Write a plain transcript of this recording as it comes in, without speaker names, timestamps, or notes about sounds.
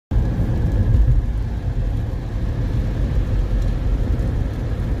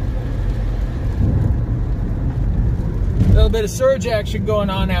bit of surge action going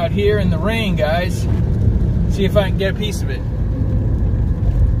on out here in the rain, guys. See if I can get a piece of it.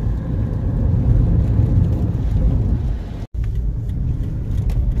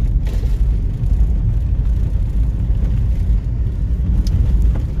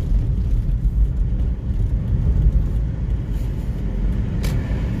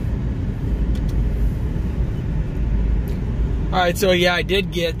 Alright, so yeah, I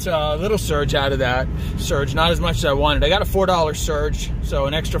did get a little surge out of that surge, not as much as I wanted. I got a $4 surge, so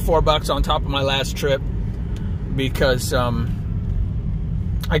an extra $4 on top of my last trip, because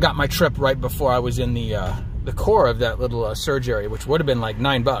I got my trip right before I was in the core of that little surge area, which would have been like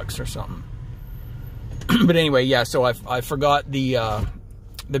 $9 or something. But anyway, yeah, so I forgot the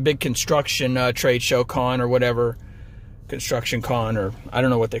big construction trade show con or whatever. Construction con, or I don't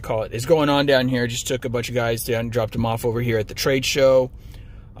know what they call it, is going on down here. Just took a bunch of guys down and dropped them off over here at the trade show.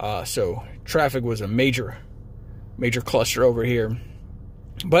 So traffic was a major cluster over here,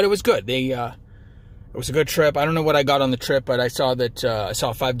 but it was good. It was a good trip. I don't know what I got on the trip, but I saw that I saw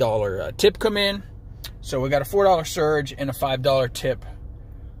a $5 tip come in. So we got a $4 surge and a $5 tip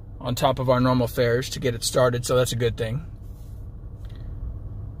on top of our normal fares to get it started. So that's a good thing.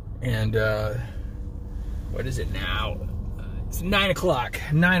 And what is it now? It's 9 o'clock,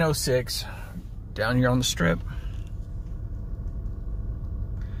 9:06, down here on the strip.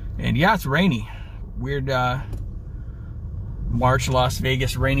 And yeah, it's rainy. Weird March Las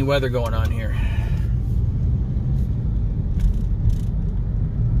Vegas rainy weather going on here.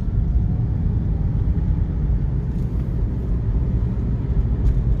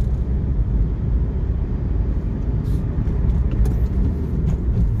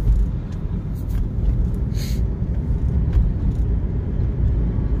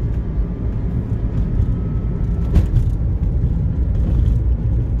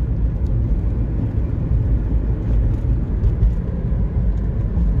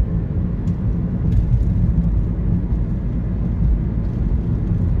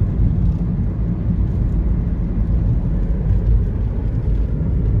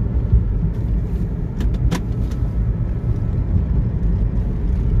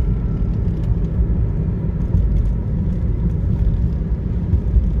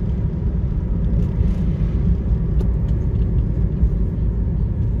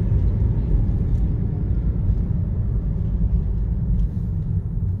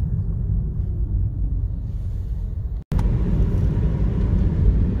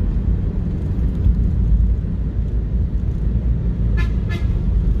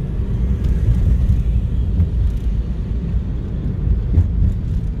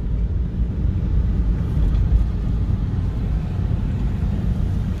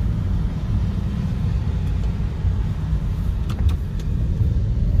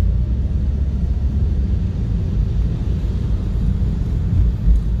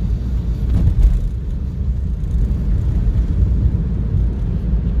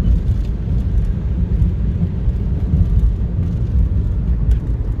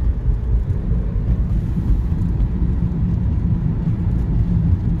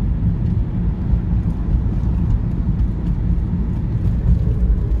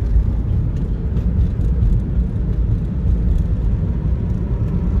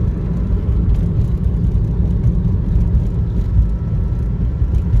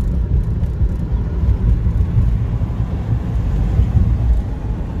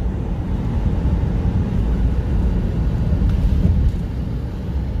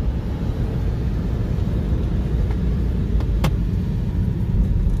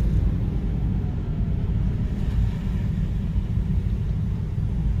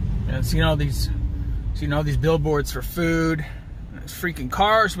 Seeing all these billboards for food. There's freaking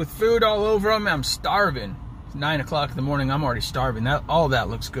cars with food all over them. I'm starving. It's 9 o'clock in the morning. I'm already starving. All that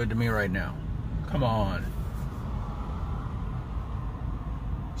looks good to me right now. Come on.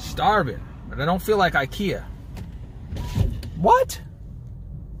 Starving. But I don't feel like IKEA. What?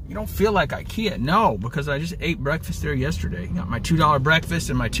 You don't feel like IKEA? No, because I just ate breakfast there yesterday. Got my $2 breakfast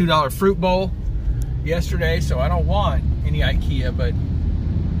and my $2 fruit bowl yesterday, so I don't want any IKEA, but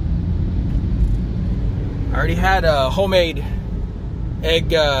I already had a homemade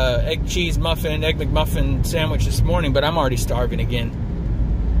egg cheese muffin, egg McMuffin sandwich this morning, but I'm already starving again.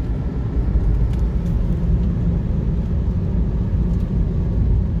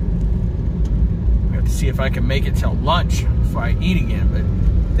 I have to see if I can make it till lunch before I eat again, but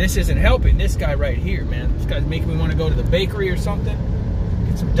this isn't helping. This guy right here, man. This guy's making me want to go to the bakery or something.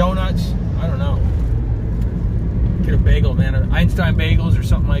 Get some donuts. I don't know. Get a bagel, man. Einstein bagels or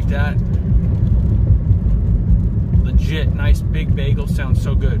something like that. Legit, nice big bagel. Sounds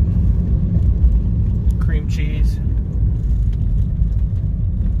so good. Cream cheese.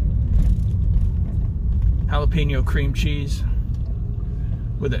 jalapeno cream cheese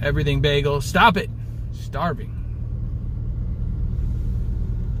with an everything bagel. Stop it! Starving.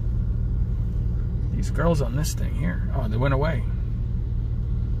 These girls on this thing here. Oh, they went away.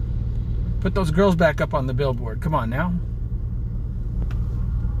 Put those girls back up on the billboard. Come on now.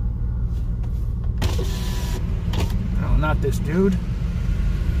 No, not this dude.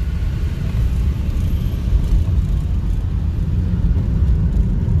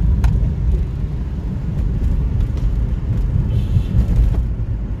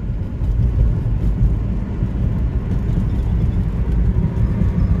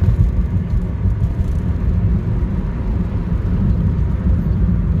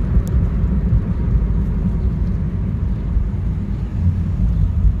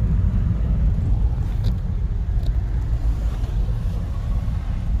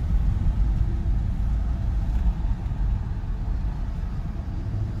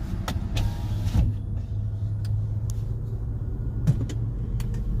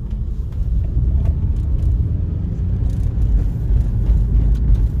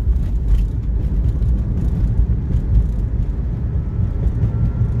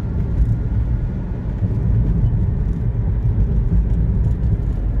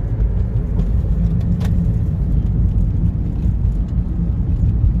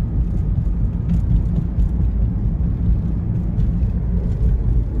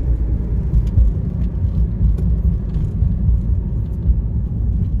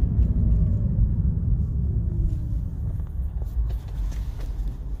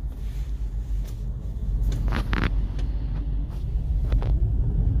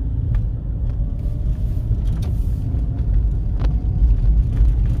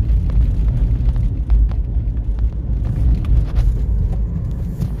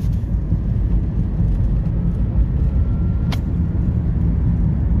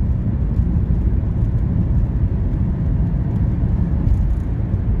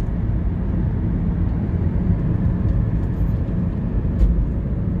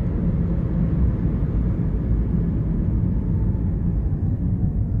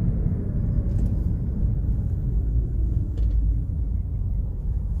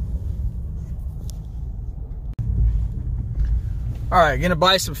 All right, gonna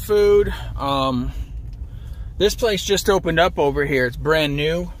buy some food. This place just opened up over here. It's brand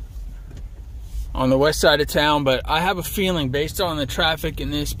new on the west side of town, but I have a feeling based on the traffic in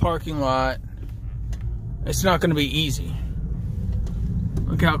this parking lot, it's not gonna be easy.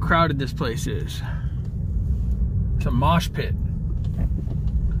 Look how crowded this place is. It's a mosh pit.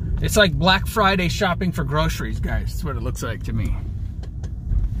 It's like Black Friday shopping for groceries, guys. That's what it looks like to me.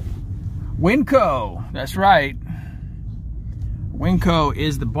 Winco, that's right. Winco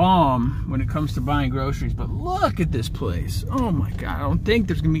is the bomb when it comes to buying groceries, but look at this place. Oh my God, I don't think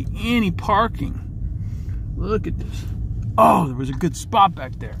there's gonna be any parking. Look at this. Oh, there was a good spot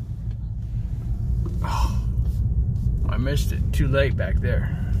back there. Oh, I missed it, too late back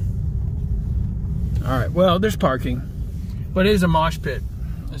there. All right, well, there's parking, but it is a mosh pit.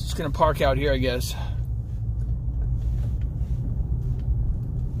 It's just gonna park out here, I guess.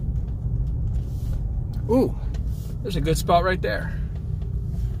 Ooh. There's a good spot right there.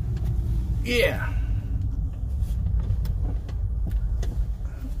 Yeah.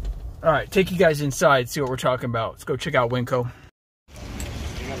 All right, take you guys inside, see what we're talking about. Let's go check out Winco.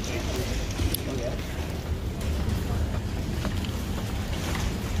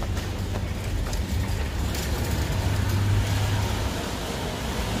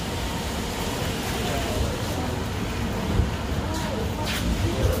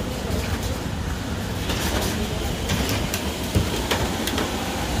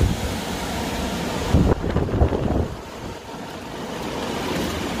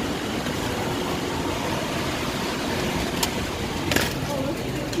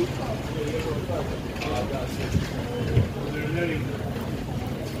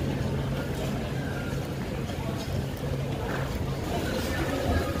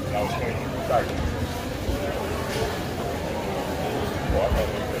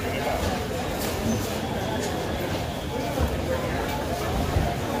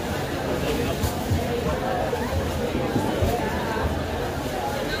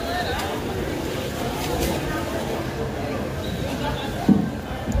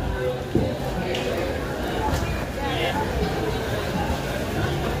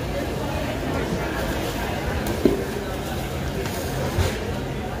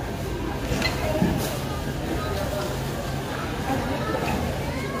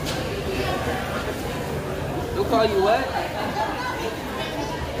 Call you what?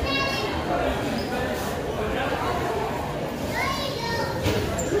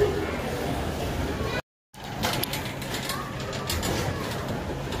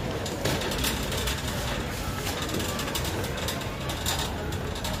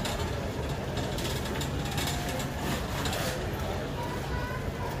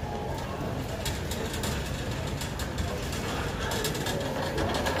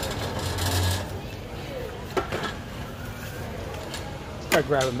 gotta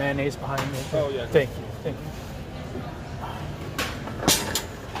grab a mayonnaise behind me. Oh, yeah. Thank you. Thank you.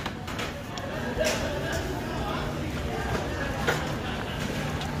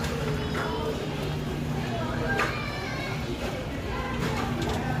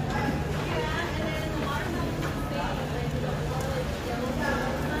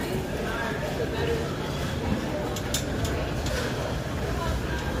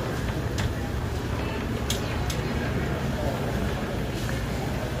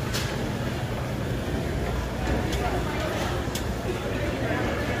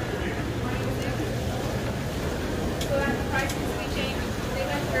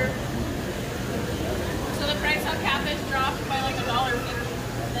 Dropped by like $1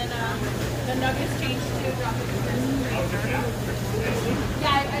 and then the nuggets changed to drop it.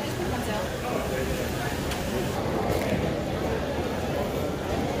 Yeah, I just put one sale.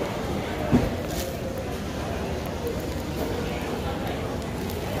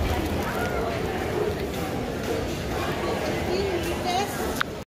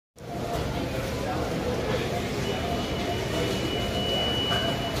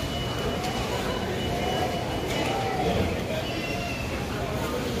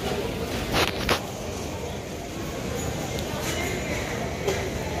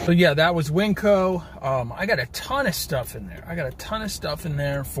 So yeah, that was Winco. I got a ton of stuff in there. I got a ton of stuff in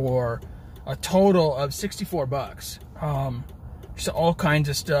there for a total of 64 bucks. Just all kinds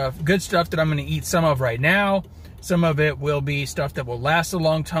of stuff. Good stuff that I'm going to eat some of right now. Some of it will be stuff that will last a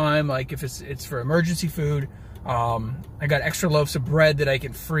long time, like if it's for emergency food. I got extra loaves of bread that I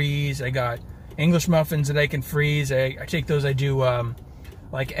can freeze. I got English muffins that I can freeze. I take those, I do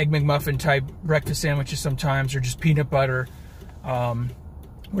like Egg McMuffin type breakfast sandwiches sometimes, or just peanut butter.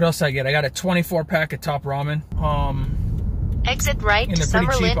 What else I get? I got a 24 pack of Top Ramen. Exit right to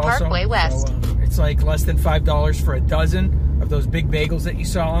Summerlin Parkway West. So, it's like less than $5 for a dozen of those big bagels that you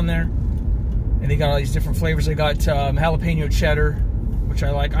saw on there. And they got all these different flavors. I got jalapeno cheddar, which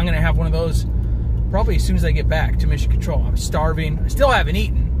I like. I'm going to have one of those probably as soon as I get back to Mission Control. I'm starving. I still haven't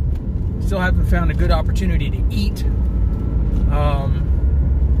eaten. Still haven't found a good opportunity to eat. I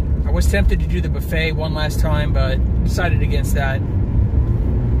was tempted to do the buffet one last time, but decided against that.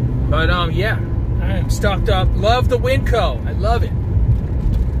 But yeah, I am stocked up. Love the Winco. I love it.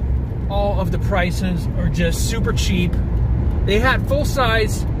 All of the prices are just super cheap. They had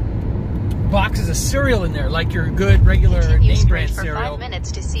full-size boxes of cereal in there, like your good regular name brand cereal,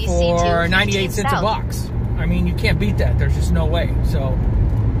 for 98 cents a box. I mean, you can't beat that. There's just no way. So,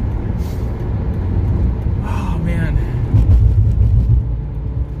 oh man,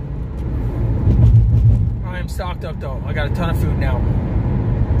 I am stocked up though. I got a ton of food now.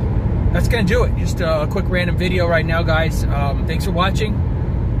 That's gonna do it. Just a quick random video right now, guys. Thanks for watching.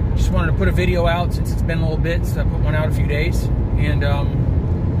 Just wanted to put a video out since it's been a little bit, so I put one out a few days, and I'll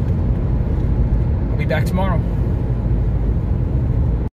be back tomorrow.